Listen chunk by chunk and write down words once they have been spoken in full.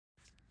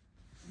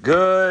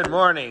Good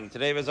morning.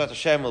 Today, B'ezrat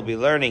Hashem, we'll be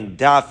learning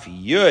Daf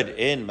Yud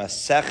in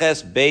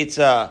Maseches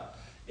Beitza.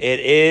 It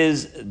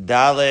is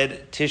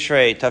Daled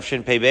Tishrei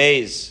Tafshin Pei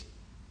Beis,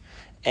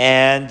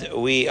 and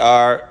we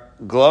are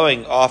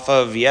glowing off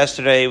of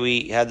yesterday.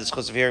 We had this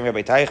chus of hearing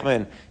Rabbi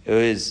Teichman.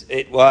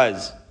 It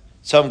was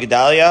Tzom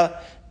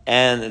Gedalia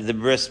and the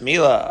Bris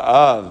Milah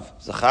of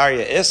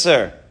Zachariah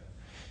Isser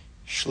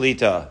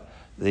Shlita,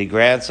 the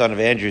grandson of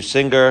Andrew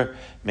Singer.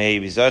 May he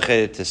be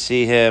zocheh to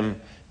see him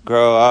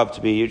grow up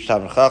to be a huge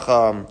Talmid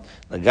Chacham,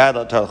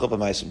 L'gadol Tal Chuppah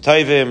Ma'asim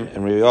Tovim,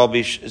 and we will all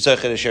be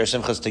zocheh to share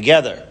simchas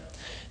together.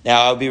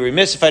 Now, I would be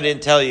remiss if I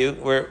didn't tell you,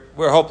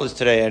 we're hopeless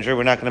today, Andrew.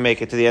 We're not going to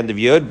make it to the end of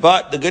Yud,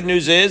 but the good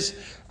news is,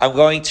 I'm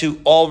going to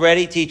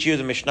already teach you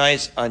the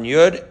Mishnayos on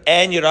Yud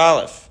and Yud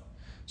Aleph.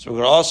 So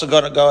we're also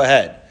going to go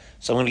ahead.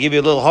 So I'm going to give you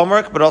a little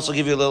homework, but also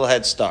give you a little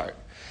head start.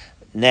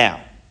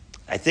 Now,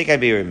 I think I'd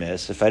be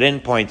remiss if I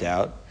didn't point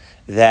out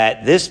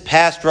that this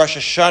past Rosh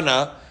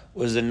Hashanah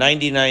was the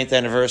 99th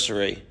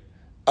anniversary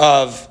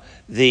of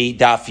the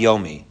Daf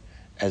Yomi.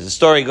 As the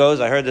story goes,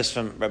 I heard this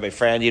from Rabbi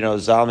Fran,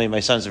 Zalmi, my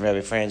son's in Rabbi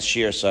Fran's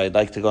shir, so I'd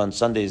like to go on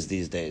Sundays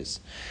these days.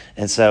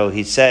 And so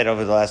he said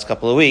over the last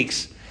couple of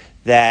weeks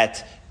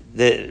that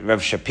the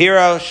Rav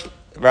Shapiro,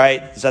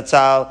 right,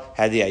 Zatzal,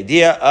 had the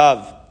idea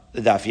of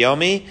the Daf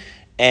Yomi,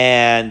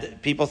 and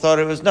people thought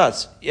it was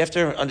nuts. You have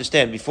to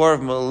understand, before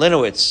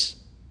Malinowitz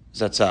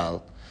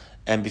Zatzal,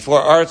 and before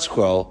Art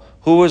Scroll,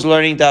 who was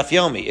learning Daf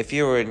Yomi? If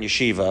you were in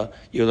yeshiva,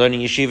 you were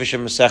learning yeshiva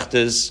Shem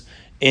Masechtas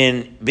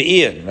in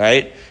Be'iyun,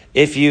 right?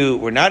 If you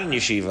were not in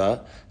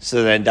yeshiva,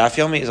 so then Daf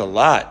Yomi is a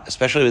lot,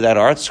 especially with that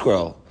Art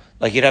Scroll.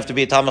 Like you'd have to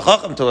be a Talmid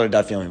Chacham to learn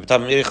Daf Yomi, but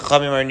Talmid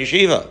Chachamim are in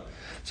yeshiva.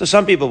 So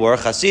some people were,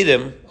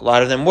 Hasidim, a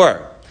lot of them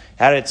were.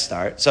 How did it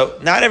start? So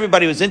not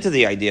everybody was into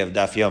the idea of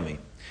Daf Yomi.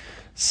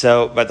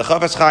 So, but the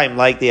Chafetz Chaim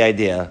liked the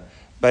idea,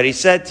 but he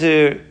said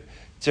to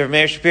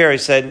Meir Shapiro, he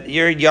said,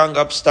 you're a young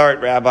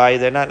upstart rabbi,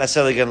 they're not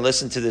necessarily going to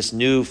listen to this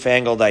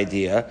new-fangled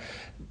idea.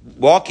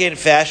 Walk in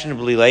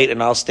fashionably late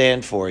and I'll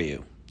stand for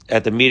you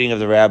at the meeting of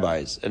the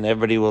rabbis. And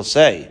everybody will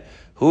say,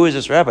 who is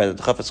this rabbi that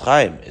the Chafetz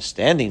Chaim is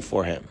standing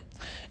for him?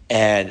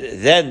 And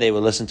then they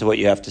will listen to what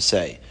you have to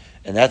say.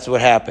 And that's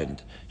what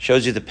happened.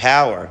 Shows you the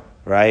power,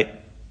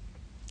 right?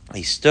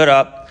 He stood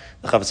up,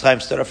 the Chafetz Chaim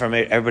stood up for him,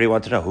 everybody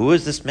wanted to know, who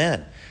is this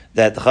man?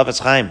 That the Chafetz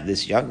Chaim,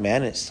 this young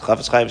man, is the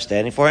Chafetz Chaim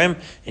standing for him,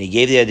 and he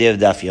gave the idea of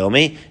Daf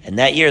Yomi, and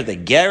that year the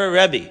Gera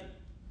Rebbe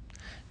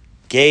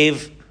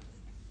gave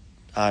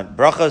on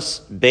Brachos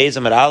Beis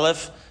Amud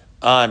Aleph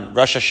on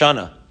Rosh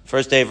Hashanah,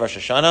 first day of Rosh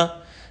Hashanah,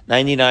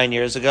 99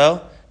 years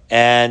ago,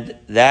 and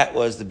that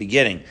was the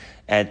beginning.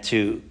 And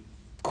to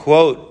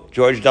quote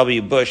George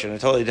W. Bush in a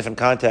totally different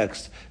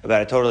context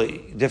about a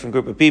totally different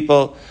group of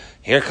people,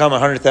 here come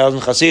 100,000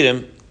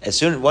 Hasidim.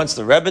 Once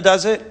the Rebbe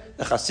does it,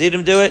 the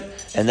Hasidim do it,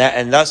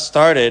 and thus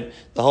started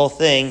the whole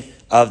thing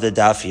of the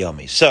Daf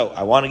Yomi. So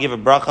I want to give a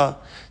bracha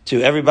to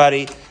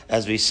everybody,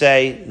 as we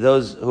say,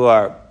 those who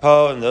are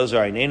po and those who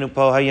are inenu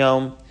po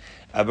hayom.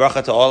 A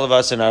bracha to all of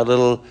us in our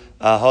little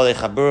holy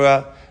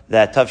chabura,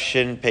 that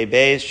Tafshin Pei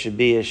Beis should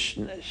be a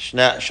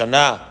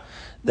shana,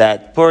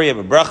 that Puria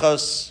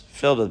b'brachos,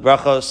 filled with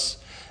brachos,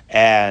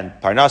 and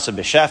Parnasa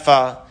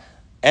b'shefa,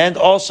 and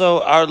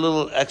also our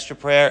little extra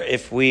prayer,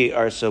 if we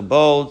are so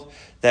bold,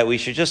 that we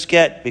should just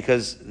get,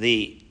 because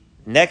the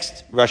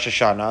next Rosh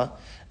Hashanah,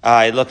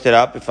 I looked it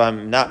up, if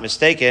I'm not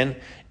mistaken,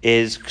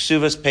 is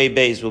Ksuvas Pei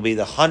Beis, will be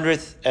the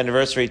 100th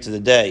anniversary to the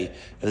day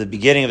of the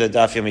beginning of the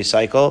Daf Yomi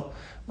cycle,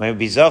 when we'll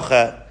be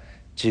Zocha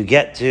to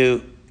get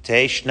to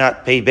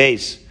Teishnat Pei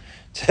Beis,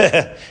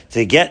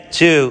 to get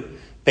to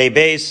Pei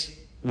Beis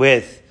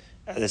with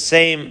the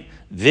same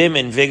vim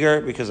and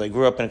vigor, because I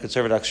grew up in a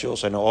conservative shul,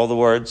 so I know all the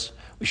words.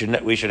 We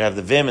should have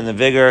the vim and the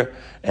vigor,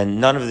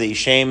 and none of the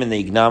shame and the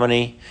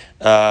ignominy,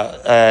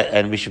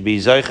 and we should be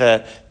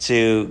zoicha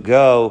to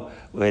go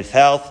with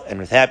health and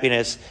with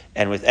happiness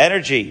and with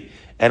energy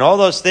and all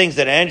those things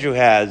that Andrew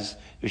has.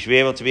 We should be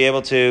able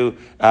to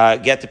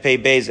get to Pei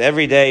Beis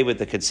every day with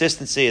the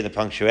consistency and the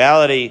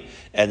punctuality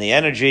and the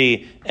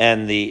energy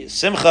and the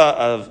simcha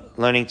of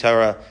learning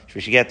Torah.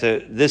 We should get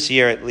to, this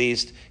year at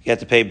least,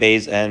 get to Pei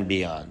Beis and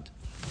beyond.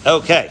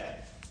 Okay,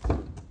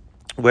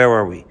 where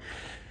were we?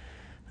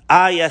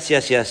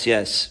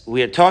 Yes.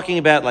 We are talking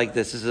about like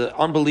this. This is an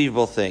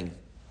unbelievable thing.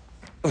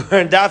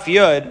 We're in Daf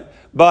Yud,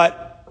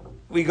 but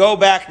we go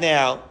back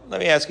now.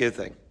 Let me ask you a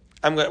thing.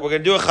 We're going to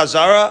do a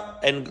chazara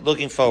and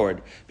looking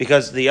forward,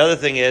 because the other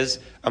thing is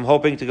I'm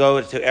hoping to go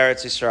to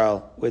Eretz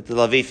Yisrael with the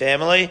Lavi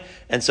family,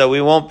 and so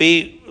we won't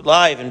be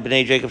live in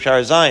Bnei Jacob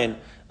Shar Zion,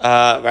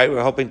 right?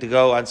 We're hoping to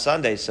go on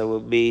Sunday, so we'll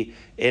be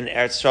in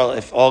Eretz Yisrael,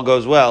 if all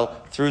goes well,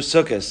 through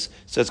Sukkot.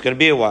 So it's going to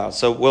be a while.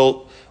 So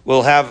we'll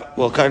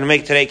kind of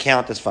make today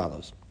count as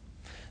follows.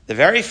 The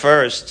very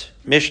first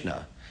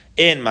Mishnah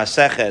in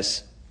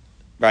Maseches,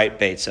 right,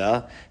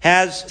 Beitza,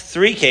 has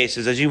three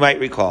cases, as you might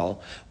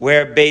recall,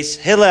 where Beis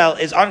Hillel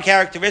is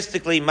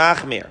uncharacteristically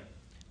machmir.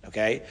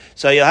 Okay?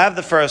 So you'll have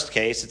the first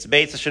case, it's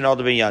Beitza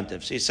Shenolda Ben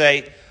Yantiv. So you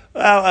say,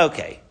 well,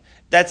 okay,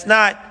 that's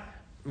not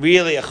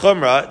really a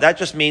chumrah. That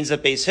just means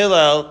that Beis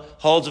Hillel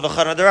holds of a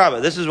chana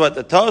d'Rabba. This is what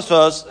the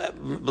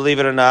Tosfos, believe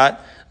it or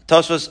not,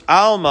 Tosfos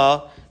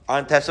Alma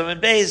on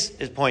Testament Beis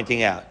is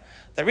pointing out.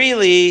 That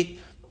really,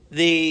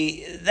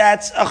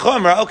 that's a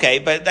chumrah, okay,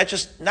 but that's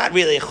just not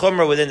really a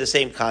chumrah within the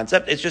same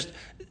concept. It's just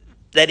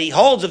that he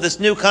holds of this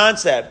new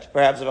concept,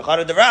 perhaps of a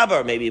chana d'Rabba,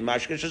 or maybe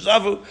mashka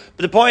shazavu.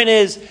 But the point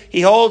is,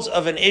 he holds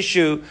of an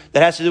issue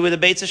that has to do with the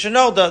Beit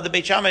Shenolda. The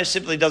Beit Shammai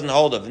simply doesn't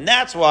hold of, and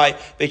that's why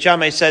Beit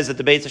Shammai says that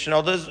the Beit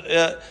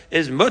Shenolda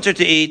is mutter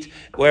to eat,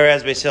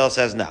 whereas Beis Hillel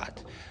says not.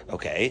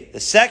 Okay, the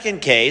second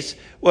case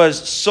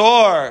was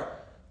sore,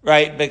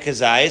 right?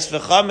 Bekazayis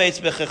v'chametz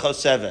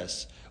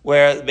bechichoseves,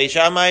 where Beit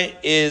Shammai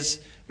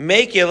is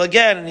makil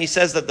again, and he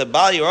says that the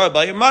bal yorah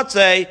bal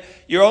matzeh,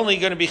 you're only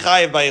going to be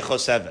chayiv by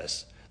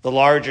yichoseves, the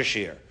larger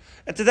shear.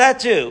 And to that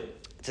too,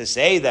 to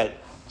say that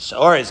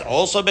Sor is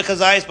also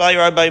because Ayis Bal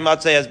Yorah Bal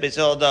Matzeh as Beis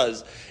Hillel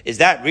does, is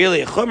that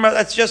really a chumrah?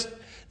 That's just,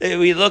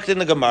 we looked in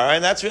the Gemara,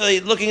 and that's really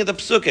looking at the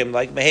psukim,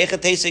 like Mehecha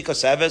Teisei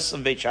Koseves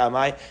of Beit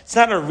Shammai. It's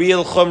not a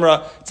real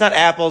chumrah. It's not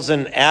apples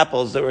and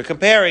apples that we're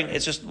comparing.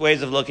 It's just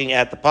ways of looking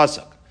at the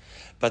pasuk.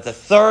 But the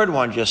third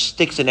one just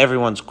sticks in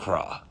everyone's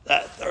craw.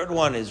 That third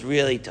one is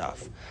really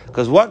tough.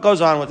 Because what goes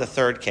on with the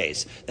third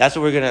case? That's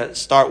what we're going to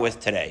start with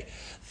today.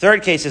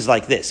 Third case is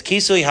like this.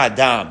 Kisui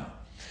hadam.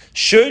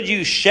 Should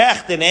you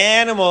shecht an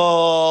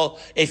animal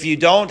if you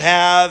don't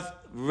have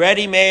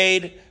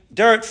ready-made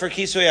dirt for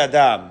kisui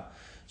hadam?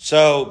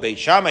 So Beit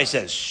Shammai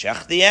says,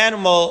 shecht the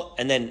animal,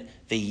 and then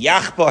the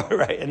yachbar,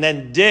 right? And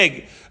then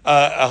dig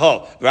a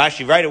hole.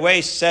 Rashi right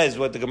away says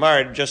what the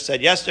Gemara just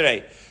said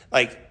yesterday.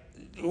 Like,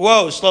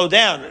 whoa, slow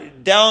down.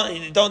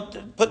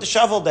 Don't put the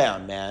shovel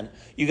down, man.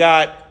 You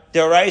got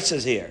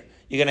deoraisas here.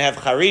 You're going to have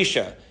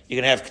charisha.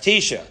 You're going to have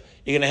k'tisha.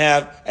 You're going to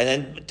have, and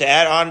then to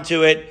add on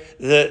to it,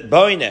 the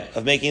boine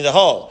of making the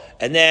hole.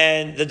 And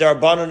then the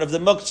darbanon of the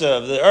muktzah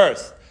of the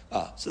earth.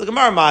 So the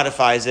Gemara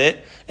modifies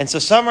it. And so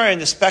somewhere in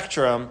the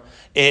spectrum,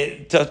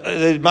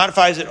 it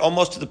modifies it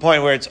almost to the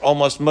point where it's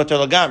almost mutter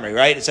lagamri,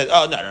 right? It says,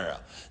 oh, no.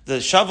 The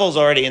shovel's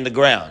already in the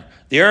ground.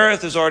 The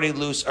earth is already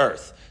loose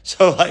earth.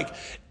 So like,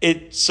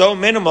 it's so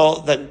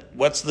minimal that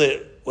what's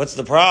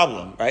the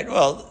problem, right?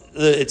 Well,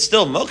 it's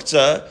still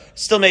muktzah,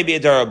 still maybe a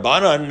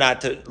darabanan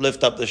not to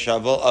lift up the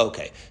shovel.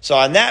 Okay. So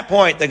on that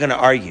point, they're going to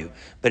argue.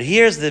 But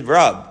here's the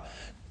rub.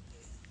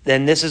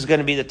 Then this is going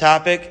to be the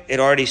topic. It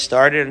already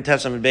started in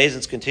Testament Beis.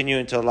 It's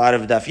continuing to a lot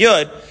of Daf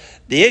Yud.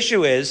 The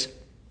issue is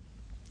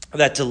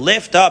that to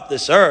lift up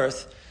this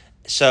earth,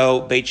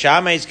 so Beit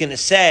Shammai is going to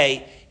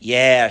say,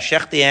 yeah,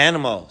 shech the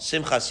animal,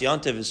 simchas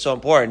yontiv is so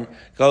important.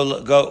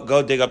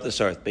 Go dig up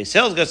this earth. Beis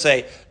Hillel is going to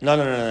say,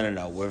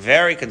 no. We're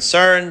very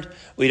concerned.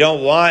 We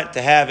don't want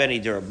to have any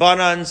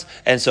durabanans,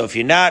 and so if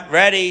you're not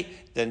ready,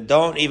 then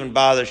don't even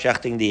bother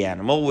shechting the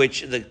animal,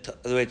 which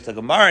the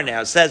Gemara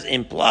now says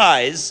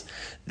implies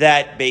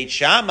that Beit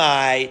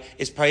Shammai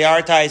is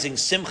prioritizing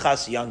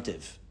simchas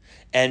yontiv,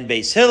 and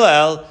Beis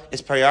Hillel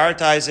is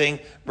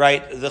prioritizing,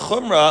 right, the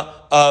chumrah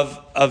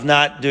of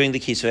not doing the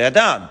kisui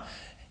adam.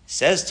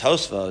 Says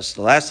Tosfos,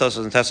 the last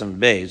Tosfos in Testament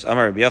Beis,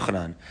 Amar Rabbi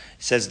Yochanan,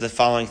 says the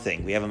following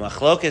thing. We have a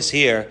machlokas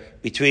here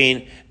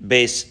between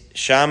Beis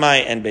Shammai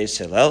and Beis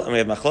Hillel, and we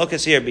have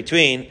machlokas here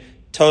between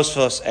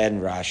Tosfos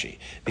and Rashi.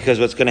 Because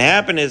what's going to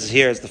happen is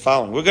the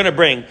following. We're going to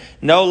bring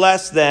no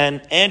less than,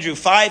 Andrew,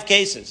 5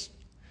 cases.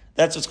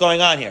 That's what's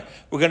going on here.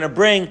 We're going to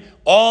bring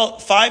all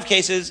 5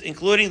 cases,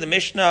 including the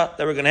Mishnah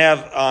that we're going to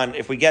have on,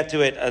 if we get to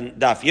it, on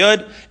Daf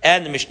Yud,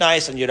 and the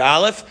Mishnayos on Yud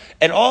Aleph.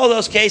 And all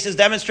those cases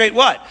demonstrate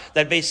what?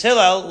 That Beis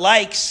Hillel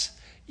likes,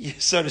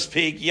 so to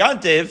speak,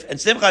 Yontiv and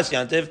Simchas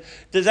Yontiv.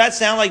 Does that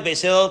sound like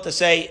Beis Hillel to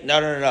say,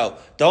 no,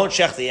 don't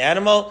shech the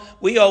animal?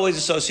 We always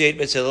associate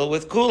Beis Hillel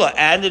with Kula.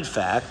 And in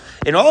fact,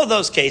 in all of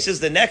those cases,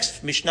 the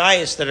next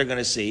Mishnayos that are going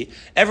to see,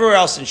 everywhere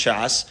else in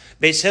Shas,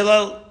 Beis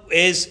Hillel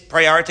is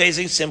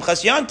prioritizing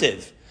Simchas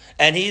Yontiv.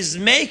 And he's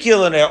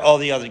makil in all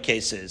the other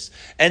cases.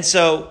 And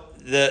so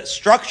the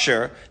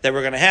structure that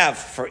we're going to have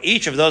for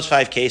each of those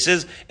 5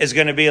 cases is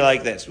going to be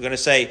like this. We're going to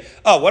say,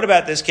 what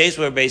about this case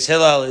where Beis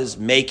Hillel is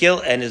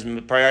makil and is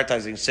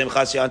prioritizing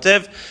Simchas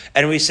Yontiv?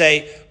 And we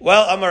say,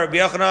 well, Amar Rabbi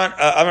Yochanan,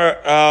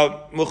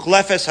 Amar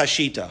Muchlefes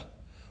Hashita.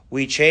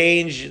 We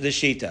change the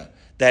Shita.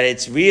 That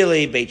it's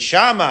really Beit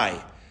Shammai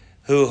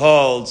who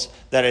holds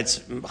that it's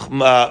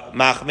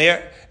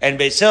machmir, and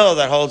Beis Hillel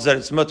that holds that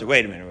it's mutter.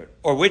 Wait a minute.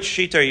 Or which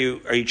sheet are you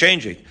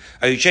changing?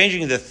 Are you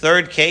changing the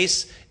third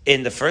case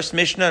in the first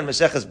Mishnah in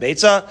Maseches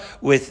Beitza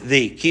with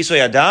the Kisui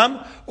Adam?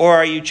 Or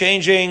are you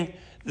changing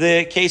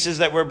the cases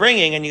that we're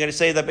bringing, and you're going to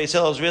say that Beis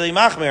Hillel is really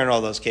machmir in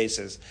all those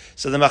cases?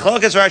 So the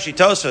machlokas Rashi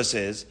Tosfos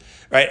is,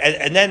 right,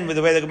 and then with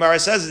the way the Gemara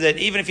says it, that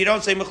even if you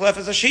don't say Mechlef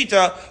as a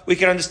Shita, we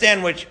can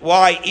understand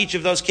why each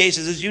of those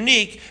cases is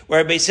unique,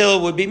 where Beis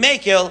Hillel would be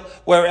Mekil,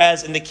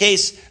 whereas in the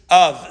case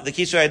of the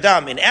Kisui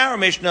Adam, in our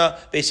Mishnah,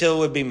 Beis Hillel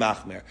would be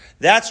Machmir.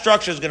 That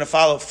structure is going to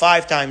follow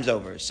 5 times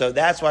over. So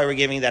that's why we're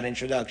giving that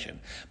introduction.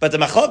 But the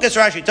machlokas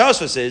Rashi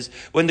Tosfos is,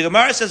 when the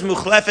Gemara says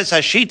Mechlef as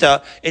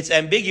Hashita, it's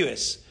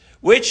ambiguous.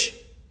 Which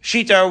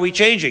Shita are we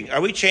changing?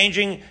 Are we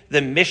changing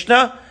the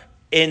Mishnah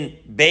in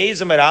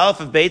Beis Amud Aleph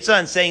of Beitza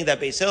and saying that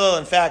Beis Hillel,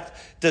 in fact,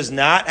 does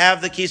not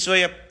have the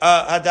Kisui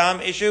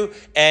Hadam issue,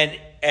 and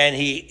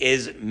he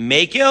is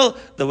Mekil,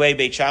 the way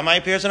Beit Shammai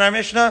appears in our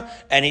Mishnah,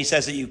 and he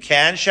says that you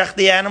can shech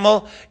the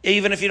animal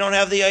even if you don't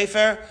have the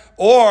Eifer?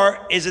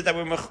 Or is it that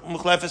we're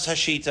Muchlefes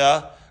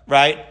Hashita,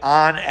 right,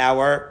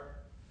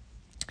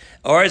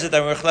 or is it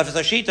that we're Muchlefes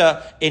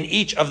Hashita in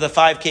each of the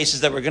 5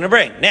 cases that we're going to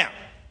bring? Now,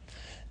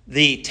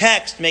 the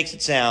text makes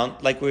it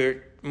sound like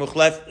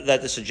that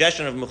the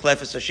suggestion of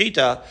Muchlefes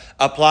Hashita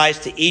applies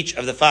to each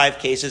of the 5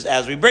 cases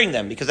as we bring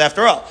them. Because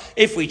after all,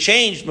 if we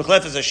changed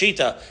Muchlefes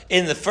Hashita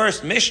in the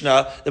first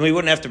Mishnah, then we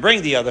wouldn't have to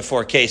bring the other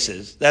 4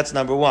 cases. That's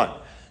number 1.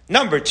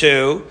 Number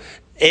 2,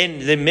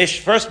 in the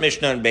first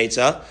Mishnah in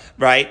Beitza,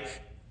 right,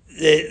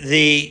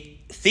 the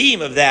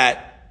theme of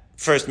that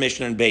first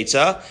Mishnah in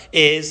Beitza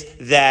is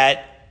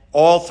that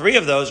all 3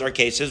 of those are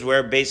cases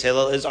where Beis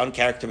Hillel is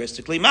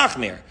uncharacteristically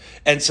machmir.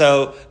 And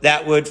so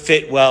that would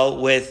fit well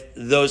with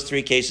those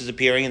 3 cases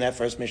appearing in that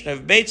first Mishnah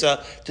of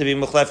Beitza to be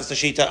Muchlefes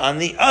Hashita on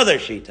the other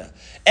Shita.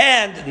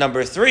 And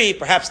number 3,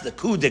 perhaps the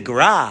coup de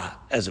grace,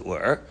 as it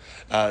were,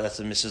 that's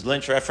a Mrs.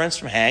 Lynch reference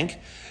from Hank,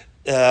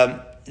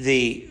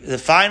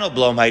 the final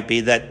blow might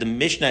be that the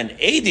Mishnah in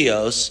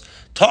Edios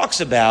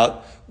talks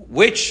about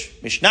which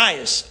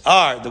Mishnayos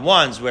are the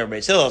ones where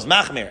Beis Hillel is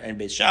machmir and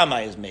Beis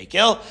Shammai is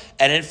mekil,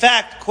 and in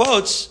fact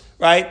quotes,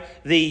 right,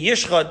 the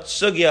Yishchot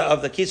sugya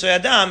of the Kisui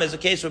Adam is a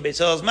case where Beis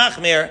Hillel is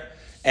machmir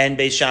and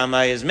Beis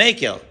Shammai is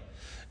mekil.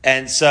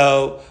 And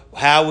so,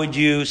 how would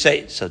you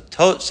say? So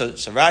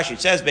Rashi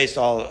says, based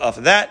off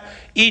of that,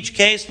 each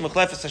case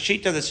Muchlefes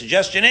Hashita, the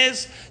suggestion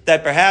is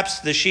that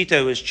perhaps the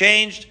Shita was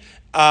changed.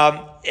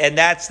 And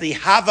that's the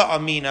Hava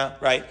Amina,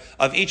 right,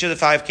 of each of the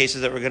 5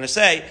 cases that we're going to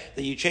say,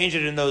 that you change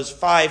it in those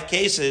 5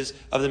 cases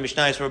of the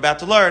Mishnayos we're about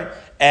to learn,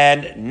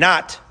 and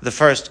not the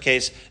first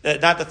case,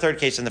 not the third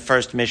case in the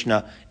first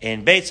Mishnah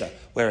in Beitza.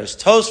 Whereas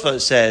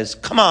Tosfos says,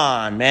 come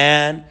on,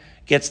 man,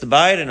 gets the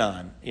Biden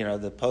on,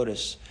 the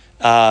POTUS.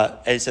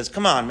 And he says,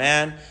 come on,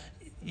 man.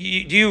 Do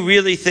you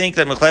really think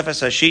that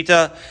Muchlefes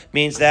Hashita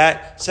means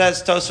that?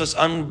 Says Tosfos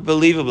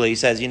unbelievably. He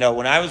says, when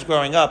I was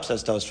growing up,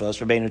 says Tosfos,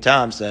 Rabbeinu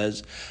Tam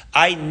says,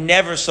 I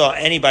never saw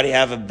anybody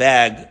have a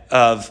bag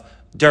of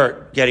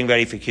dirt getting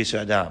ready for Kisui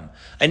Adam.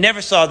 I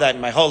never saw that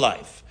in my whole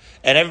life.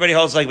 And everybody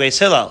holds like Beis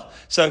Hillel.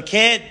 So it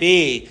can't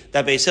be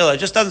that Beis Hillel, it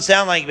just doesn't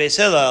sound like Beis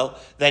Hillel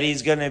that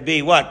he's going to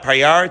be,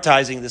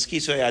 prioritizing this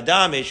Kisui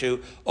Adam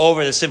issue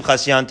over the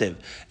Simchas Yantiv.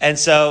 And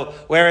so,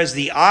 whereas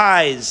the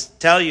eyes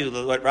tell you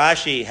what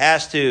Rashi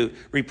has to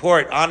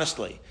report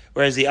honestly,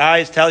 whereas the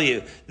eyes tell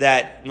you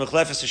that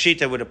Muchlefes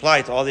Hashita would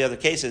apply to all the other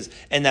cases,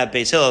 and that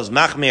Beis Hillel is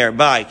machmir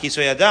by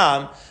Kisui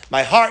Adam,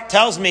 my heart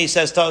tells me,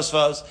 says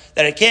Tosfos,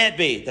 that it can't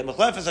be. That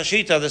Muchlefes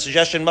Hashita, the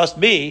suggestion must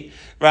be,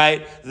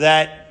 right,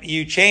 that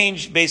you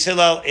change Beis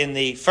Hillel in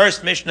the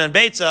first Mishnah in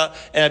Beitza,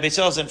 and Beis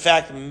Hillel is in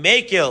fact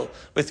mekil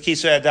with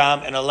Kisui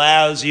Adam and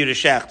allows you to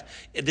shecht.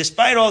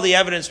 Despite all the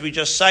evidence we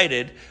just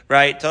cited,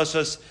 right,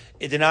 Tosfos,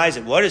 it denies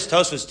it. What does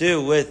Tosfos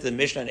do with the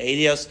Mishnah in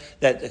Edios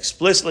that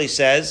explicitly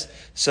says,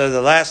 so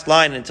the last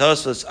line in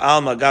Tosfos,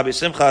 Alma Gabi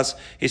Simchas,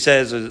 he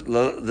says,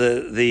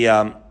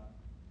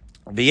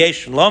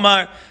 V'yesh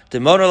lomar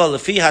demonola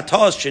lefi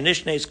hatos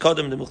shenishneis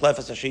kodem de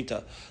Muchlefes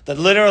Hashita. That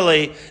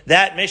literally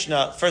that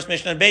Mishnah, first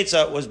Mishnah in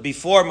Beitza, was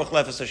before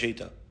Muchlefes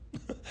Hashita.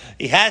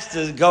 He has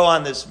to go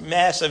on this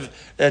massive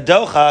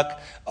dochak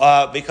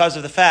because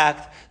of the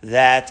fact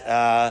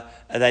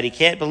that he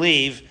can't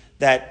believe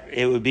that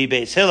it would be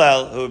Beis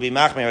Hillel who would be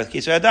machmir with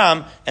Kisui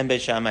Adam and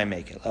Beis Shammai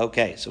mekil.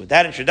 Okay, so with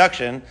that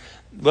introduction,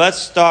 let's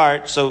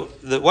start. So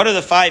what are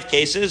the 5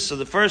 cases? So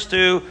the first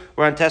 2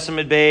 were on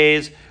Testament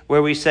Beis,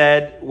 where we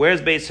said,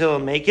 where's Beis Hillel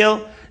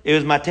mekil? It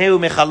was Mateu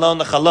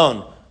mechalon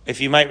lechalon. If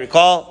you might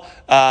recall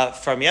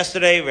from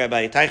yesterday,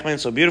 Rabbi Teichman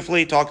so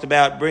beautifully talked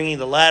about bringing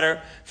the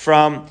ladder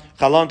from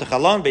chalon to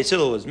chalon. Beis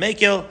Hillel was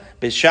mekil,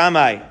 Beis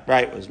Shammai,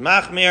 right, was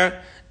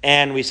machmir,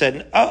 and we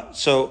said,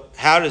 so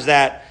how does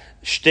that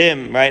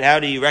shtim, right? How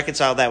do you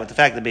reconcile that with the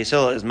fact that Beis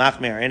Hillel is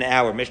machmir in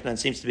our Mishnah and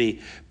seems to be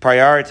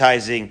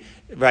prioritizing,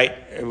 right,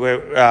 where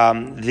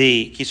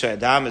the Kisui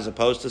Adam as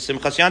opposed to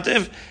Simchas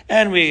Yantiv?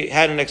 And we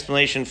had an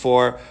explanation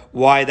for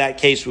why that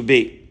case would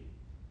be.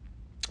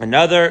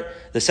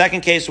 The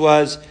second case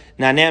was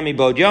Naneh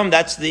Bod Yom.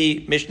 That's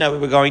the Mishnah we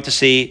were going to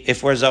see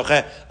if we're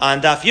Zoche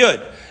on Daf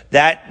Yud.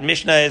 That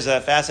Mishnah is a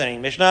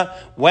fascinating Mishnah.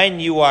 When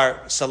you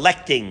are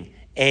selecting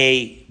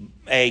a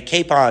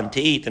capon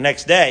to eat the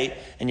next day,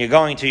 and you're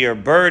going to your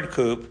bird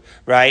coop,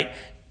 right?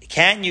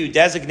 Can you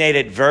designate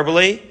it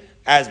verbally,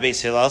 as Beis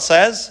Hillel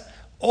says,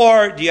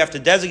 or do you have to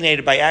designate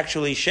it by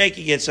actually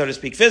shaking it, so to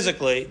speak,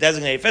 designate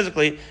it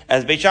physically,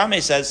 as Beis Shammai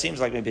says? Seems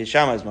like maybe Beis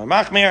Shammai is more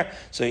machmir,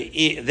 so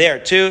there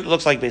too, it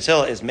looks like Beis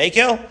Hillel is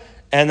mekil,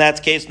 and that's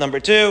case number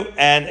 2.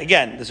 And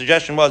again, the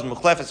suggestion was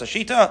Muchlefes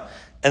Hashita,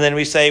 and then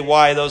we say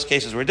why those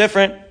cases were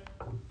different.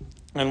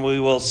 And we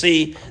will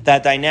see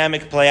that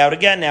dynamic play out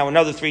again now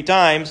another 3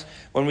 times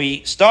when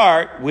we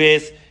start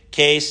with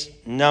case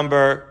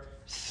number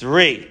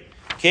 3.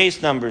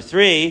 Case number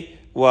 3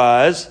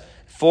 was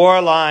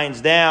 4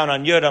 lines down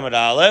on Yud Amud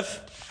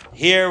Aleph,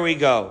 here we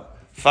go.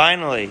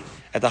 Finally,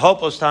 at the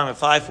hopeless time of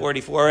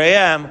 5:44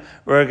 a.m.,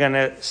 we're going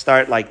to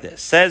start like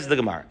this. Says the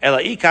Gemara.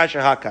 Ela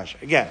kasha ha kasha.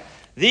 Again,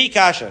 the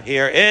kasha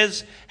here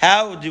is,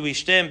 how do we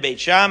shtim Beit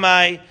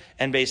Shammai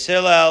and Beis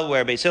Hillel,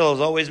 where Beis Hillel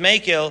is always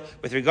Mekil,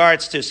 with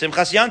regards to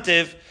Simchas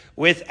Yantiv,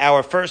 with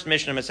our first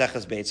Mishnah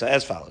Maseches Beitza,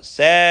 as follows.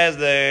 Says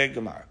the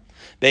Gemara.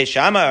 Beis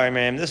Shammai,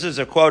 this is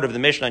a quote of the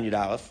Mishnah on Yud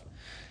Aleph.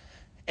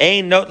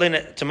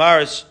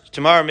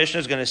 Tomorrow Mishnah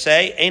is going to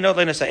say,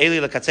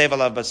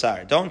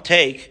 don't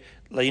take,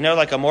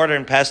 like a mortar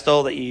and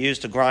pestle that you use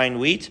to grind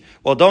wheat.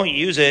 Well, don't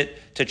use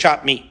it to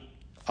chop meat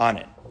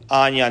on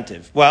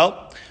Yantiv.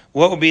 Well,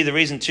 what would be the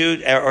reason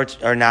to,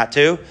 or not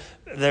to?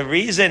 The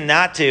reason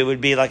not to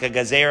would be like a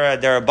gazera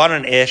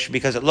derabanan-ish,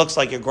 because it looks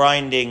like you're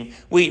grinding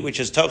wheat, which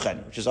is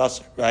tochen, which is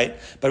also, right?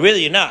 But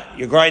really you're not.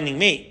 You're grinding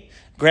meat.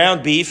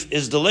 Ground beef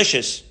is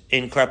delicious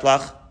in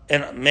kreplach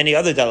and many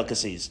other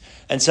delicacies.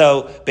 And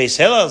so Beis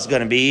Hillel is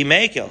going to be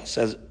mekel,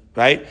 says,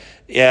 right?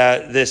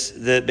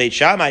 The Beit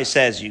Shammai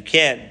says you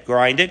can't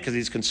grind it because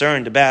he's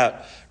concerned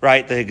about,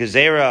 right, the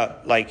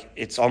gezerah, like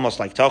it's almost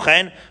like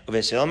tochen.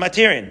 Beis Hillel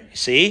matirin. You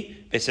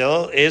see, Beis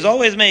Hillel is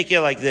always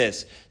mekel like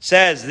this.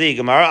 Says the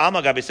Gemara,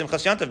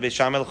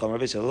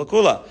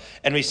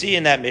 and we see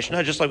in that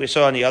Mishnah, just like we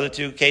saw in the other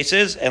two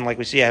cases, and like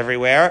we see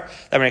everywhere,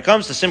 that when it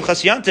comes to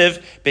Simchas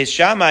Yantiv, Beis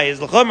Shammai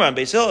is l'chumra, and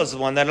Beis Hillel is the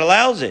one that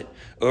allows it.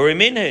 Uri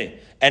minhe.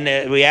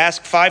 And we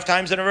ask 5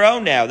 times in a row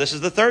now. This is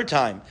the 3rd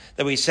time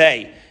that we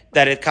say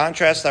that it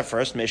contrasts our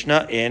first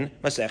Mishnah in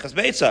Maseches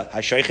Beitza.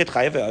 Hashoichet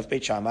chayav ve'ov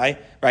Beit Shammai,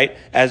 right?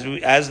 As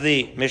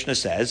the Mishnah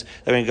says,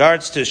 that in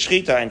regards to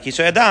Shchita and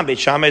Kisoy Adam, Beit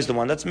Shammai is the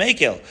one that's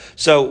Mekil.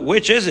 So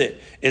which is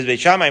it? Is Beit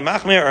Shammai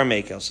Machmir or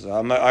Mekil? So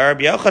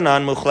Rabbi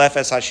Yochanan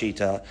Muchlefes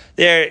Hashita.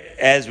 There,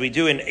 as we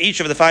do in each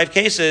of the 5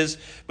 cases,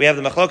 we have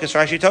the Machlokas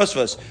Rashi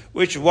Tosfos.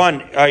 Which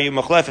one are you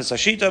Muchlefes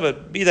Hashita?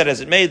 But be that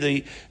as it may,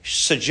 the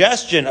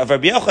suggestion of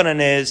Rabbi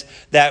Yochanan is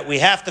that we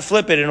have to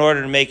flip it in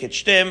order to make it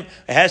shtim.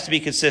 It has to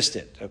be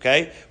consistent.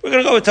 Okay? We're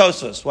going to go with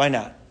Tosfos. Why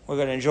not? We're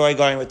going to enjoy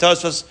going with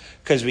Tosfos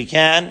because we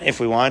can, if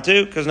we want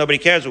to, because nobody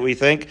cares what we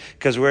think,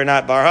 because we're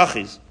not Bar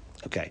Hachis.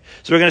 Okay.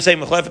 So we're going to say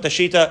Mechlefet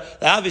Hashita.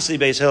 Obviously,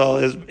 Beis Hillel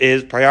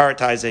is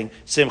prioritizing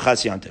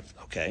Simchas Yantiv.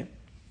 Okay.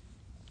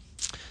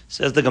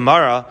 Says the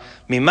Gemara,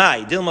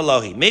 Mimai, Dil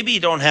Malohi. Maybe you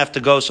don't have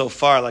to go so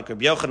far like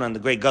Rabbi Yochanan, the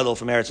great Gadol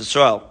from Eretz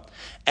Yisrael,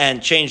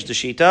 and change the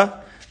Shita.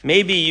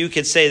 Maybe you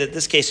could say that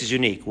this case is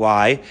unique.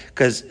 Why?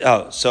 Because,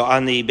 so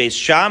on the Beis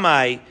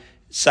Shammai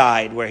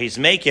side, where he's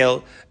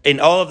Mekil,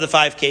 in all of the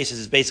 5 cases,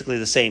 it's basically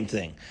the same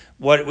thing.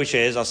 Which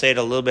is, I'll say it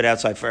a little bit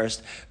outside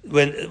first,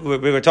 when we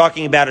were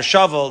talking about a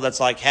shovel that's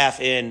like half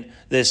in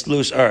this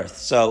loose earth.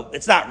 So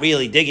it's not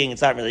really digging,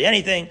 it's not really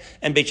anything,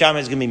 and Beit Shammai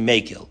is going to be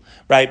Mekil,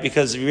 right?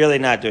 Because you're really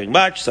not doing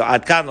much. So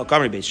Ad Kan Lo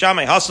Kamri Beit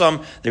Shammai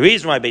Hasam, the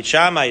reason why Beit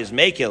Shammai is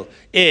Mekil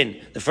in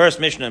the first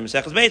Mishnah in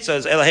Maseches Beitza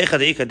is Ela Hecha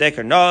Deika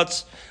Deker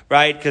Notes,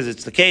 right? Because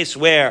it's the case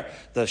where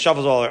the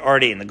shovels are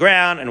already in the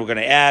ground, and we're going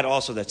to add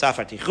also the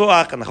Tzafar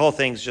Tichuach, and the whole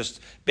thing's just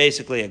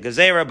basically a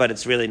gezerah, but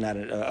it's really not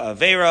a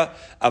vera.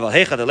 Aval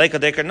Hecha Deika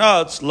Deker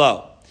Notes,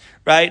 low.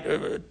 Right?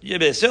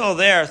 Still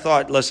there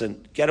thought,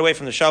 listen, get away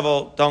from the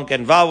shovel, don't get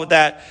involved with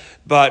that.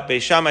 But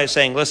Beis Shammai is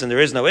saying, listen, there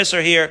is no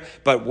Isser here,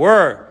 but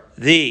were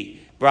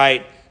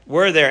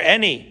there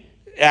any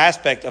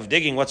aspect of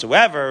digging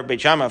whatsoever,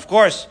 Beis Shammai, of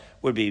course,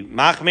 would be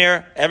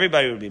machmir.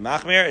 Everybody would be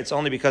machmir. It's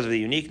only because of the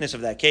uniqueness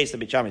of that case that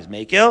Beit Shammai is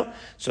mekil.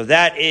 So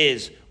that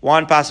is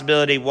one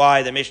possibility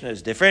why the Mishnah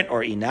is different,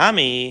 or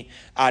inami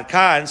ad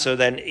kan. So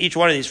then each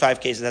one of these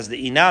 5 cases has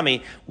the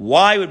inami.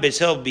 Why would Beis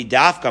Hillel be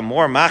dafka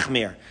more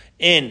machmir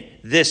in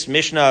this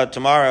Mishnah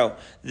tomorrow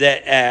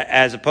that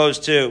as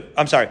opposed to,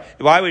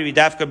 why would we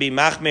dafka be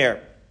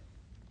machmir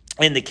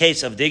in the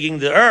case of digging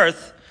the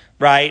earth,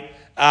 right?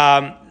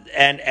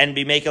 And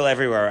be mekil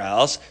everywhere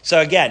else. So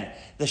again,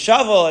 the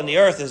shovel and the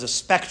earth is a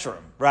spectrum,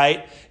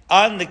 right?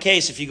 On the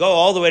case, if you go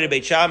all the way to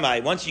Beit Shammai,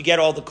 once you get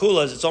all the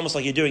kulas, it's almost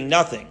like you're doing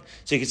nothing.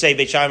 So you could say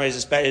Beit Shammai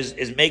is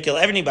mekil,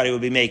 everybody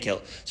would be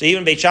mekil. So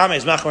even Beit Shammai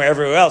is machmer,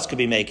 everywhere else could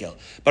be mekil.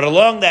 But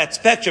along that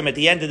spectrum, at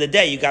the end of the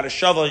day, you got a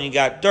shovel and you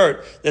got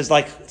dirt. There's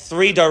like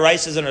 3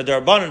 daraises and a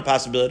darbanan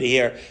possibility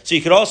here. So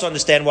you could also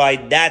understand why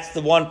that's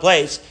the one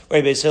place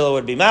where Beis Hillel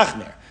would be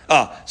machmer.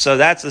 So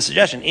that's the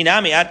suggestion.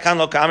 Inami ad kan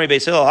lo ka'amri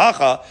Beis Hillel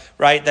hacha,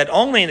 right? That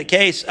only in the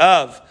case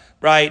of,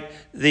 right,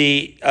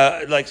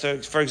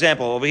 so for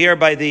example, over here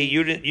by the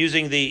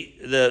using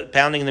the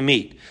pounding the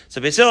meat.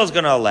 So Beis Hillel is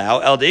going to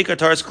allow el deikar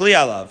taras kli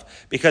alav,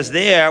 because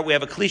there we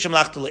have a klisha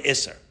malachta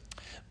le'isser.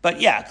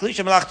 But yeah,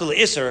 klisha malachta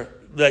le'isser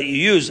that you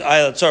use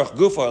ayel tzorch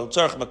gufo or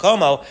tzorch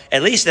makomo,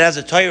 at least it has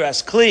a Torah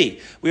as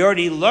kli. We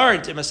already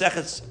learned in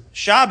Masechet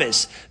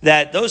Shabbos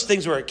that those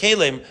things were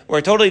kelim were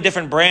a totally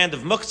different brand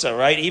of muktzah,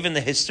 right? Even the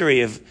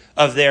history of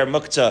their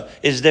muktzah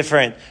is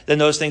different than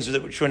those things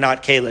which were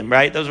not kelim,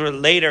 right? Those were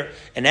later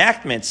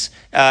enactments,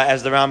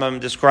 as the Rambam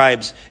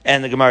describes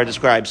and the Gemara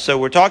describes. So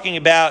we're talking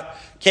about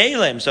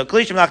kelim. So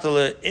klishim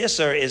lachtal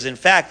iser is in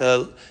fact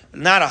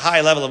not a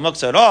high level of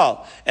muktzah at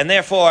all, and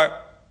therefore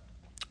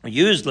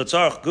used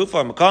Latzarach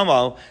Gufa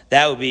Makomo,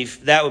 that would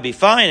be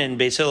fine, and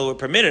Beis Hillel would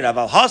permit it.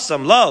 Aval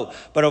Hasam Lo,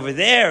 but over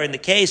there, in the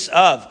case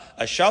of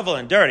a shovel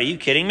and dirt, are you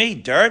kidding me?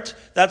 Dirt?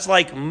 That's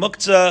like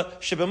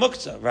Muktzah Shiba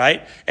Muktzah,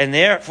 right? And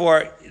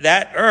therefore,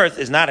 that earth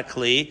is not a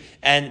Kli,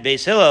 and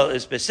Beis Hillel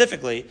is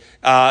specifically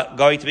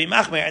going to be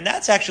Machmir, and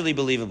that's actually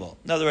believable.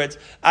 In other words,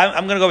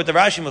 I'm going to go with the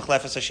Rashi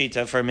Mechlefes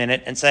Hashita for a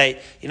minute and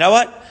say, you know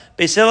what?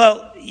 Beis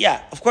Hillel,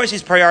 yeah, of course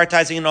he's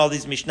prioritizing in all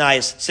these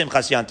Mishnayos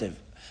Simchas Yantiv,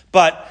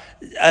 but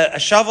a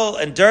shovel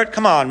and dirt,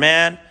 come on,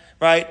 man,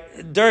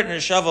 right? Dirt and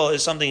a shovel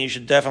is something you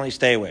should definitely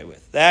stay away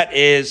with. That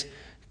is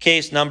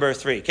case number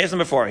 3. Case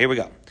number 4, here we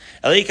go.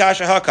 Eli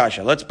kasha ha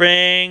kasha. Let's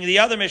bring the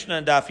other Mishnah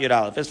in Daf Yud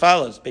Aleph as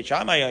follows. Beit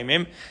Shammai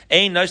yomim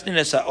ein nosnin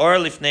es ha'or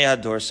lifnei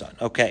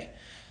hadorsan. Okay.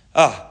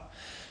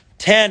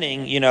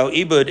 Tanning,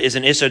 ibud is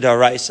an Isser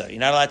D'Oraisa. You're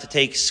not allowed to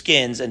take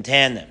skins and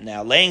tan them.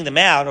 Now, laying them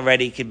out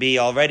could be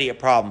already a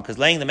problem, because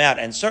laying them out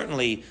and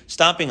certainly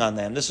stomping on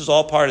them, this is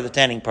all part of the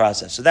tanning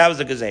process. So that was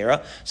the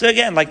Gezerah. So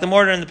again, like the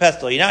mortar and the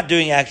pestle, you're not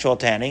doing actual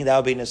tanning. That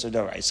would be an Isser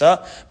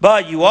D'Oraisa.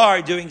 But you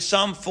are doing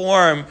some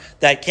form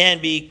that can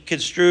be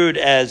construed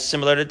as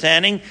similar to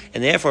tanning,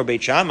 and therefore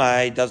Beit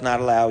Shammai doesn't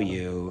allow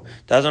you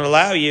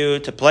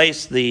to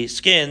place the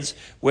skins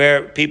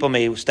where people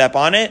may step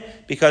on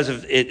it, because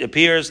it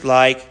appears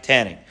like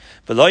tanning. And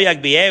it's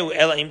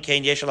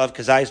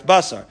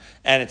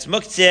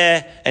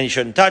muktzeh, and you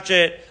shouldn't touch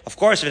it. Of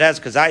course, if it has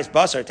kazayis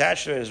basar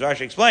attached to it, as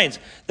Rashi explains,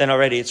 then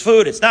already it's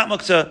food. It's not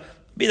muktzeh.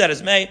 Be that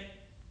as may,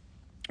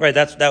 right?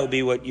 That would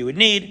be what you would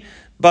need.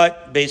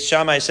 But Beis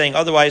Shammai is saying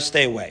otherwise,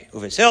 stay away.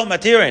 Beis Hillel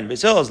matirin.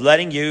 Beis Hillel is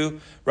letting you,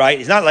 right?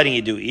 He's not letting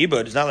you do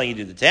ibud. He's not letting you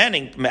do the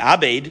tanning,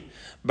 me'abed,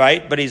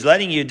 right? But he's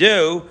letting you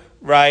do,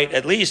 right?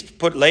 At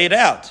least lay it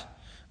out.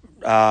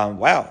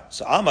 Wow.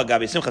 So Alma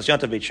Gabi Simchas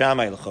Yontav Beit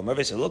Shammai l'chomer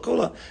Beis Hillel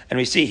kula, and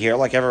we see here,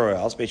 like everywhere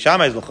else, Beit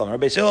Shammai is l'chomer.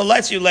 Beis Hillel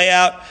lets you lay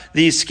out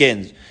these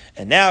skins,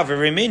 and now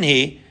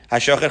v'riminhi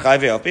hashochet chayv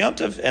ve'of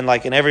b'yomtav, and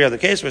like in every other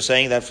case, we're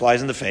saying that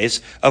flies in the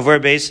face of where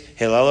Beis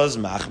Hillel is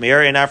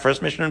machmir in our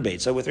first mission in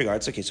Beitza with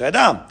regards to Kisui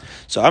Adam.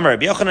 So Amar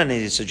Rabbi Yochanan,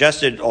 he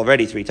suggested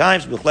already 3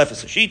 times,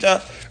 B'chlefes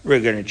Hashita, we're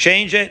going to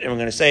change it, and we're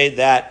going to say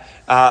that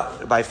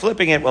by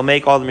flipping it, we'll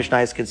make all the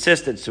Mishnayos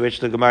consistent, to which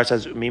the Gemara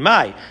says,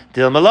 Mimai,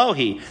 Dil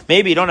Melohi.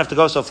 Maybe you don't have to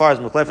go so far as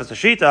Mechlefes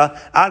Hashita,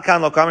 Ad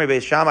Kan Lo Kamri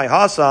Beis Shammai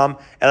Hasam,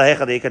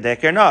 Elahecha Deika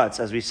Deker Notes.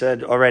 As we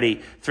said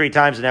already 3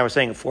 times, and now we're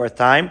saying a 4th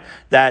time,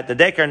 that the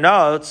Deker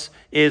Notes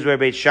is where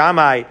Beit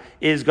Shammai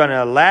is going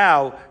to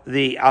allow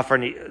the Afar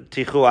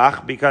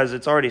Tichuach, because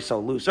it's already so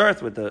loose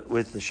earth with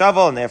the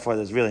shovel, and therefore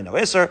there's really no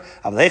Isser.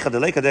 Elahecha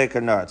Deika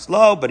Deker Notes.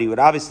 Low, but he would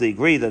obviously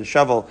agree that the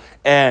shovel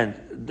and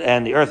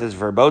the earth is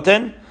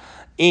verboten.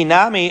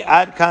 Inami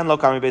ad kan lo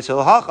kami beis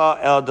Hillel hacha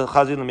el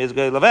d'chazil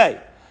lemizgei levei.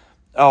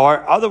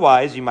 Or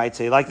otherwise, you might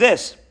say like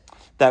this,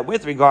 that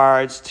with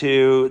regards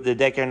to the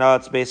Deker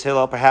Notes, Beis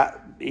Hillel perhaps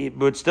it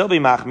would still be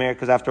machmir,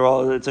 because after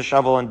all, it's a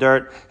shovel and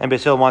dirt, and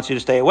Beis Hillel wants you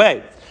to stay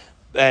away.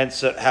 And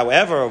so,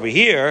 however, over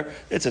here,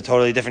 it's a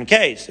totally different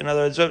case. In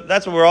other words,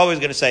 that's what we're always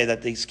going to say,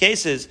 that these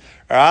cases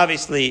are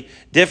obviously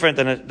different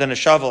than a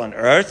shovel and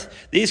earth.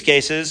 These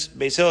cases,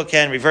 Beis Hillel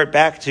can revert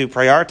back to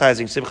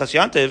prioritizing Simchas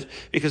Yantiv,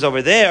 because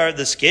over there,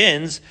 the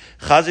skins,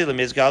 Chazi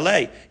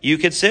lemizgalei, you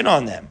could sit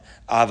on them.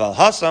 Aval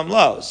hasam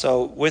lo.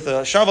 So with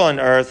a shovel and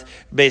earth,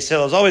 Beis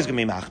Hillel is always going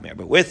to be machmir.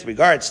 But with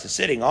regards to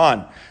sitting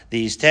on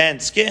these 10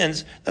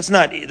 skins, that's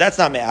not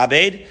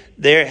me'abed.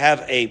 They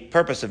have a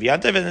purpose of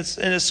yantiv, and it's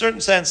in a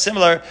certain sense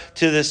similar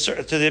to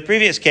the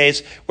previous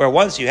case, where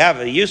once you have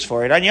a use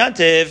for it on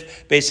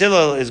yantiv, Beis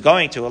Hillel is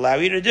going to allow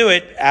you to do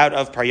it out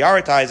of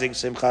prioritizing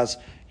Simchas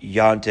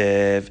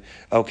Yantiv.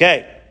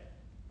 Okay.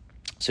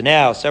 So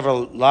now,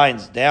 several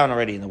lines down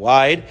already in the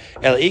wide.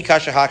 El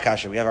kasha ha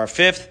kasha. We have our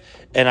 5th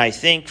and I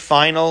think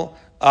final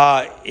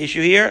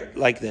issue here,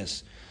 like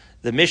this.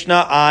 The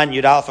Mishnah on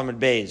Yud Aleph Amud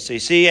Beis. So you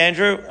see,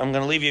 Andrew, I'm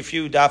going to leave you a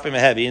few dafim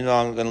ahead, even though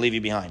I'm going to leave you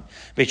behind.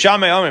 Beit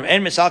Shammai Omrim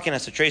en misalkin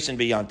as a trace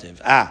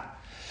beyantiv.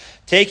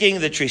 Taking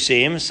the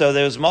trisim, so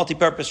there was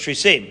multi-purpose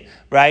trisim,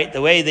 right?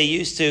 The way they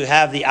used to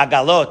have the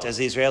agalot, as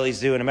the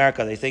Israelis do in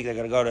America, they think they're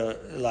going to go to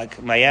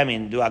like Miami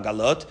and do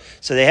agalot.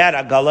 So they had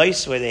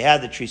agalois, where they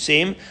had the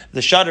trisim,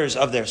 the shutters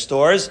of their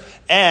stores,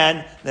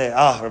 and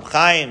Reb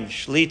Chaim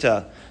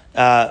Shlita,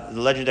 the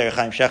legendary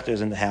Chaim Shechter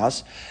is in the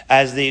house.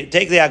 As they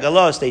take the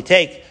agalos, they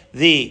take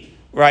the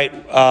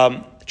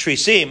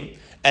trisim,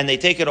 and they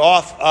take it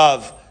off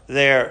of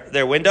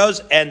their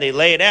windows, and they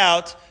lay it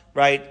out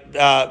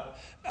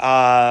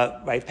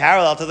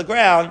parallel to the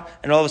ground,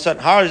 and all of a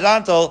sudden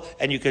horizontal,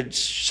 and you could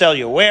sell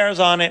your wares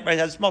on it, right?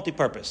 It's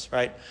multi-purpose,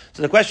 right?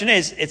 So the question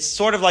is, it's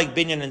sort of like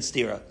binyan and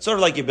stira. It's sort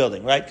of like you're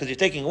building, right? Because you're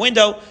taking a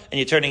window, and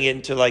you're turning it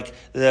into like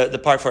the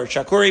part for a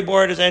shakuri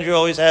board, as Andrew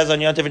always has on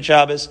Yom Tov and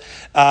Shabbos,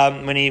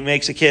 when he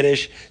makes a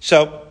kiddush.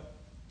 So,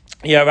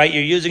 yeah, right,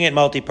 you're using it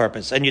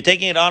multi-purpose, and you're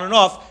taking it on and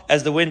off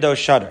as the window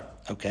shutter,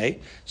 okay?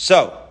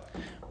 So,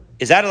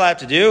 is that allowed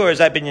to do, or is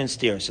that binyan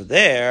stira? So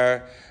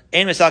there,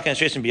 Ein Misalkin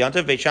Shresim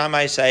B'Yontav, Beit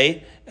Shammai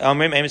say, Ein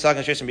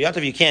Misalkin Shresim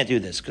B'Yontav, you can't do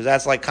this, because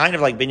that's like kind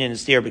of like Binyan and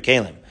Steer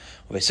B'Kalim.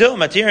 Vesil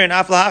Matirin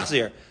Af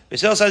Lahachzir. Beis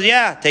Hillel says,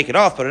 yeah, take it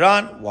off, put it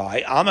on.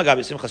 Why?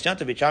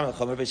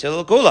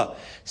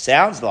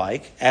 Sounds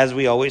like, as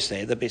we always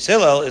say, that Beis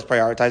Hillel is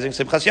prioritizing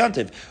Simchas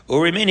Yantiv.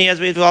 Urimini, as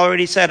we've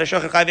already said,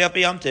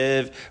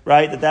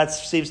 right? That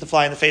seems to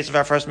fly in the face of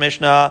our first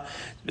Mishnah,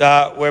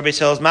 where Beis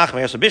Hillel is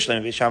machmir, so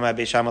Bishlam,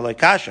 Beis Shammai loy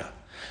kasha.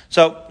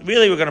 So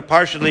really, we're going to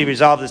partially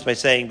resolve this by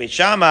saying Beit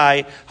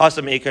Shammai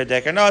hasam ikar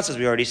deker notes, as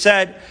we already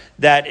said,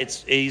 that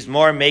he's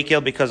more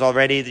makil because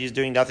already he's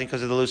doing nothing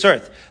because of the loose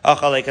earth.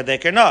 Achal ikar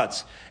deker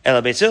notes.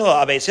 Ela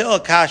Beis Hillel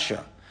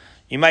kasha.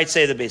 You might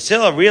say the Beis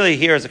Hillel really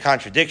here is a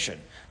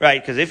contradiction,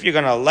 right? Because if you're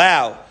going to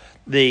allow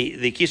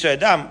the Kisur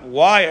Adam,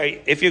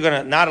 if you're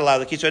going to not allow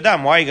the Kisur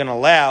Adam, why are you going to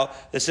allow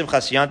the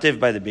Simchas Yantiv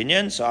by the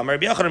Binyan? So Amar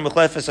B'Yochanan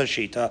Mechlefes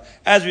Hashita,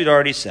 as we'd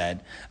already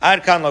said.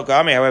 Ad Kan Lo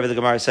Gami, however, the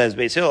Gemara says,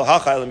 Beis Hillel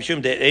Hacha Elam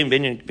Shum De'ein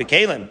Binyan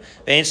B'Kelim,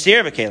 Ve'ein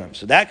Steer B'Kelim.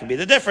 So that could be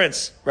the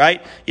difference,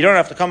 right? You don't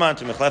have to come on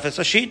to Mechlefes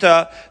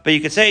Hashita, but you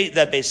could say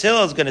that Beis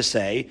Hillel is going to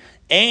say,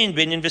 Ein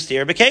Binyan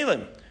V'Steer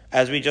B'Kelim,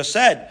 as we just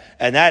said,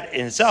 and that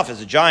in itself is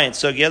a giant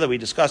sugya that we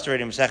discussed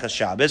already in Maseches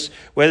Shabbos,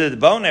 whether the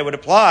bone would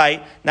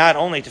apply not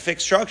only to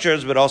fixed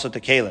structures but also to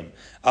kalim.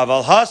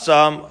 Aval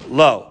hasam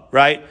lo,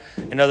 right?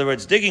 In other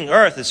words, digging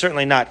earth is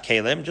certainly not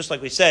kalim. Just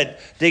like we said,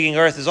 digging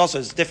earth is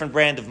also a different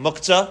brand of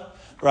muktzah,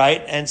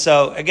 right? And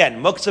so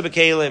again, muktzah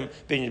b'kalim,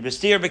 binyan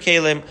b'stir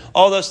b'kalim,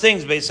 all those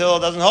things. Beis Hillel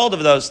doesn't hold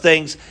of those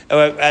things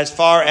as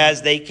far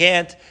as they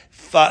can't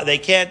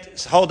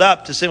hold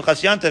up to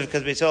Simchas Yantiv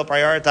because Beis Hillel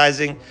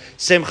prioritizing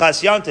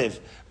Simchas Yantiv.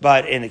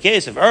 But in the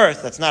case of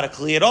earth, that's not a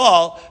kli at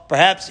all.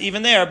 Perhaps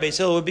even there, Beis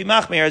Hillel would be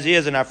machmir as he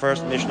is in our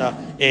first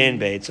Mishnah in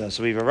Beitza.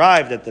 So we've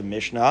arrived at the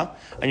Mishnah,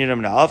 and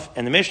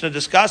the Mishnah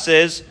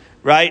discusses,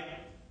 right,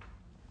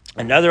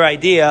 another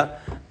idea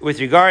with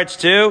regards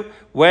to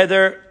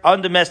whether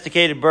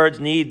undomesticated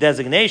birds need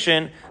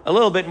designation, a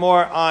little bit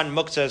more on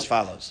muktzah as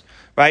follows.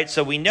 Right,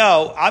 so we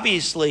know,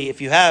 obviously,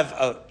 if you have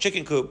a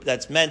chicken coop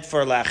that's meant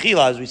for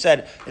la'achila, as we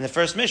said in the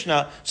first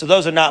Mishnah, so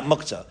those are not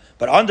muktzah.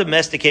 But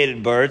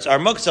undomesticated birds are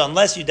muktzah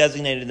unless you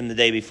designated them the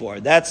day before.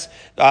 That's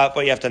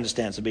what you have to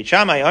understand. So Beit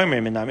Shammai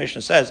Omrim in our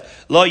Mishnah says,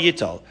 lo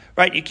yitol.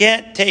 Right, you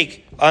can't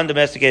take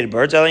undomesticated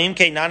birds.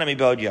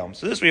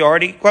 So this we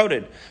already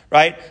quoted.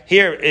 Right,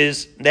 here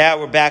is, now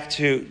we're back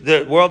to,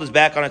 the world is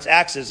back on its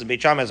axis, and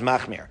Beit Shammai is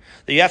machmir.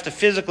 That you have to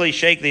physically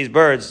shake these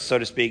birds, so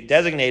to speak,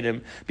 designate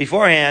them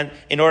beforehand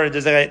in order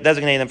to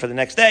designate them for the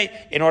next day,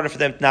 in order for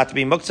them not to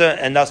be muktzah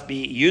and thus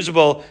be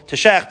usable to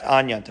shecht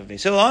on Yantav.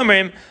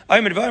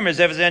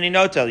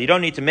 You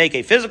don't need to make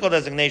a physical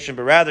designation,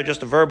 but rather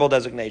just a verbal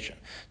designation.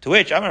 To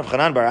which Amar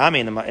Chanan Bar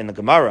Ami in the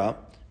Gemara,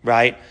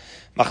 right?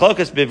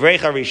 Machlokas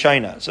bivrecha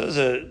rishayna. So this is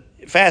a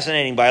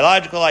fascinating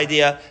biological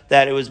idea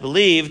that it was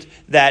believed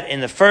that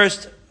in the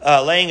first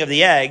laying of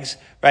the eggs,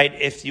 right?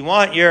 If you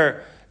want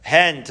your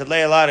hen to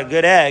lay a lot of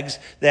good eggs,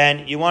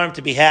 then you want them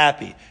to be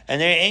happy. And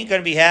they ain't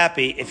going to be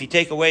happy if you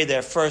take away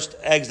their first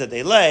eggs that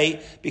they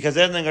lay, because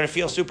then they're going to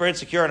feel super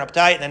insecure and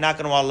uptight, and they're not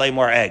going to want to lay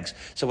more eggs.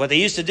 So what they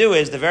used to do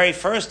is the very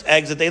first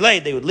eggs that they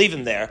laid, they would leave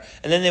them there,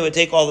 and then they would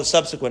take all the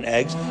subsequent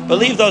eggs, but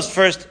leave those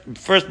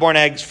firstborn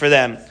eggs for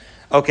them.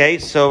 Okay,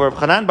 so Reb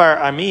Chanan Bar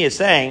Ami is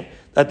saying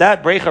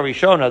that Brecha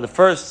Rishona, the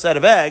first set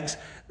of eggs,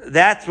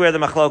 that's where the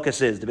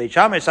machlokas is. The Beit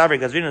Shammai Savri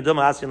Gazrina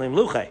Duma Asin Lim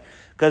Luchei.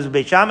 Because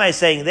Beit Shammai is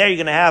saying there you're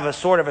going to have a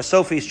sort of a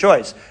Sophie's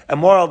choice, a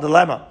moral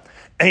dilemma.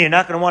 And you're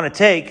not going to want to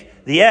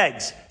take the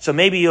eggs. So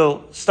maybe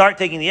you'll start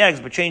taking the eggs,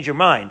 but change your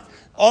mind.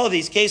 All of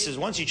these cases,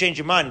 once you change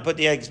your mind and put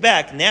the eggs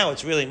back, now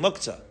it's really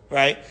muktzah,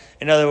 right?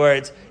 In other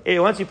words,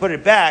 once you put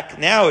it back,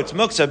 now it's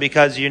muktzah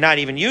because you're not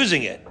even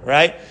using it,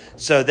 right?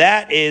 So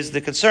that is the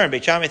concern.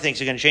 Beit Shammai thinks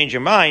you're going to change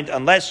your mind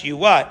unless you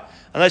what?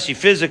 Unless you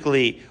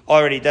physically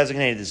already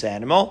designated this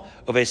animal.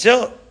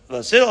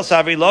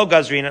 Savri lo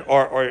gazrin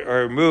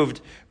or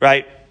moved,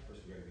 right?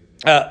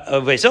 They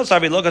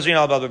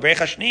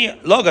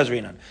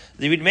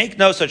would make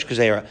no such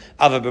gezerah.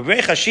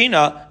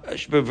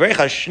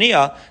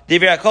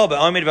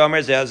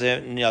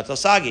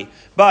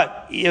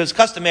 But it was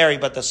customary.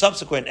 But the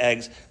subsequent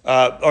eggs,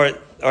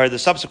 or the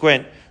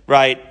subsequent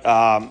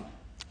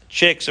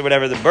chicks or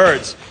whatever, the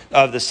birds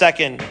of the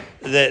second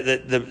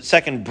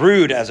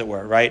brood, as it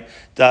were, right?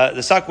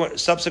 The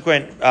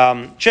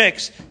subsequent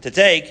chicks to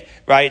take,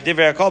 right?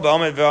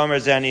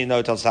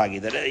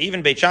 That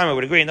even Beit Shammai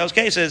would agree in those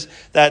cases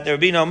that there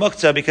would be no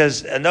muktzah,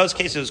 because in those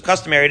cases it was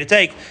customary to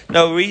take,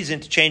 no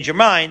reason to change your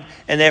mind,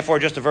 and therefore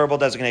just a verbal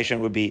designation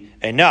would be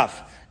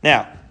enough.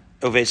 Now,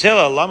 so the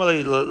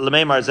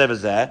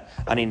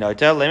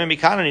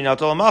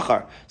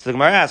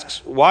Gemara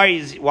asks, why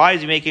is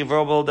he making a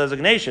verbal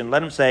designation?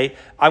 Let him say,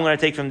 I'm going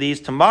to take from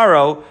these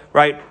tomorrow,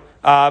 right?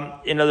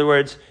 In other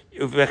words,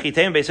 in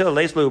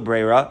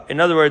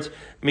other words,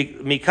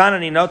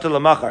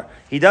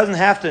 he doesn't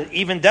have to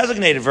even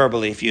designate it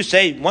verbally. If you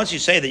say, once you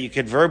say that you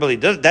could verbally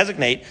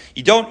designate,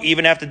 you don't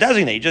even have to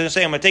designate. You're just going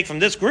to say, I'm going to take from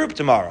this group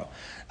tomorrow.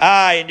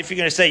 And if you're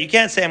going to say, you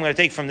can't say I'm going to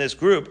take from this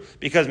group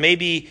because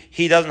maybe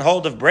he doesn't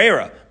hold of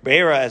Breira.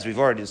 Breira, as we've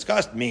already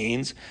discussed,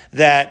 means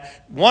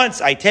that once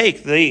I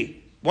take the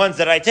ones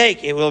that I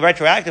take, it will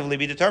retroactively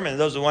be determined.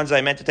 Those are the ones that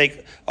I meant to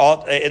take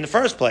all in the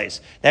first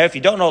place. Now, if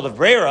you don't know the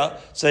Brera,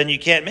 so then you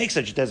can't make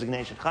such a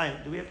designation. Chaim,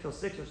 do we have till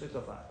 6 or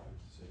 6:05?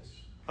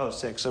 Oh,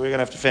 6. So we're going to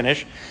have to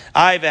finish.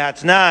 I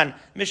ve'hatnan,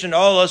 Mishnah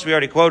Olos, we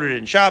already quoted it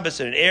in Shabbos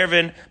and in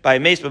Erevin, by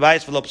Meis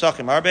B'bayis V'lo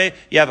Psachim Arbe.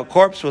 You have a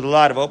corpse with a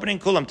lot of opening.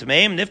 Kulam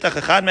Tameim, Niftach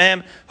Echad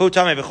Mehem, Hu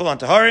Tamei V'chulan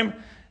Taharim.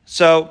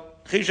 So,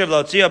 Chishav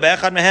Lotzio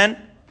Be'echad Mehen.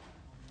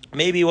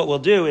 Maybe what we'll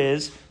do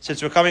is,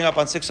 since we're coming up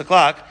on 6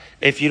 o'clock,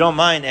 if you don't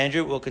mind,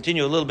 Andrew, we'll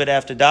continue a little bit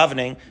after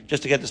davening,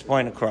 just to get this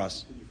point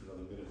across.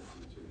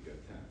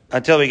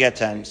 Until we get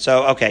 10.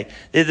 So, okay.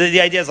 The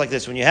idea is like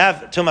this. When you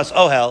have Tumas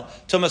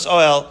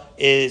Ohel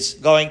is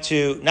going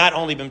to not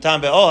only be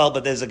Tameh Ohel,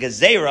 but there's a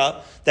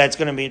Gezerah that's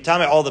going to be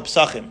Tameh all the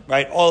Psachim,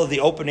 right? All of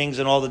the openings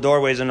and all the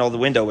doorways and all the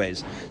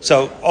windowways.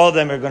 So, all of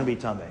them are going to be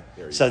Tameh.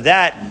 So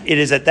it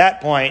is at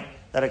that point,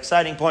 that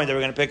exciting point that we're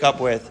going to pick up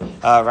with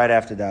right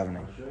after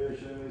davening.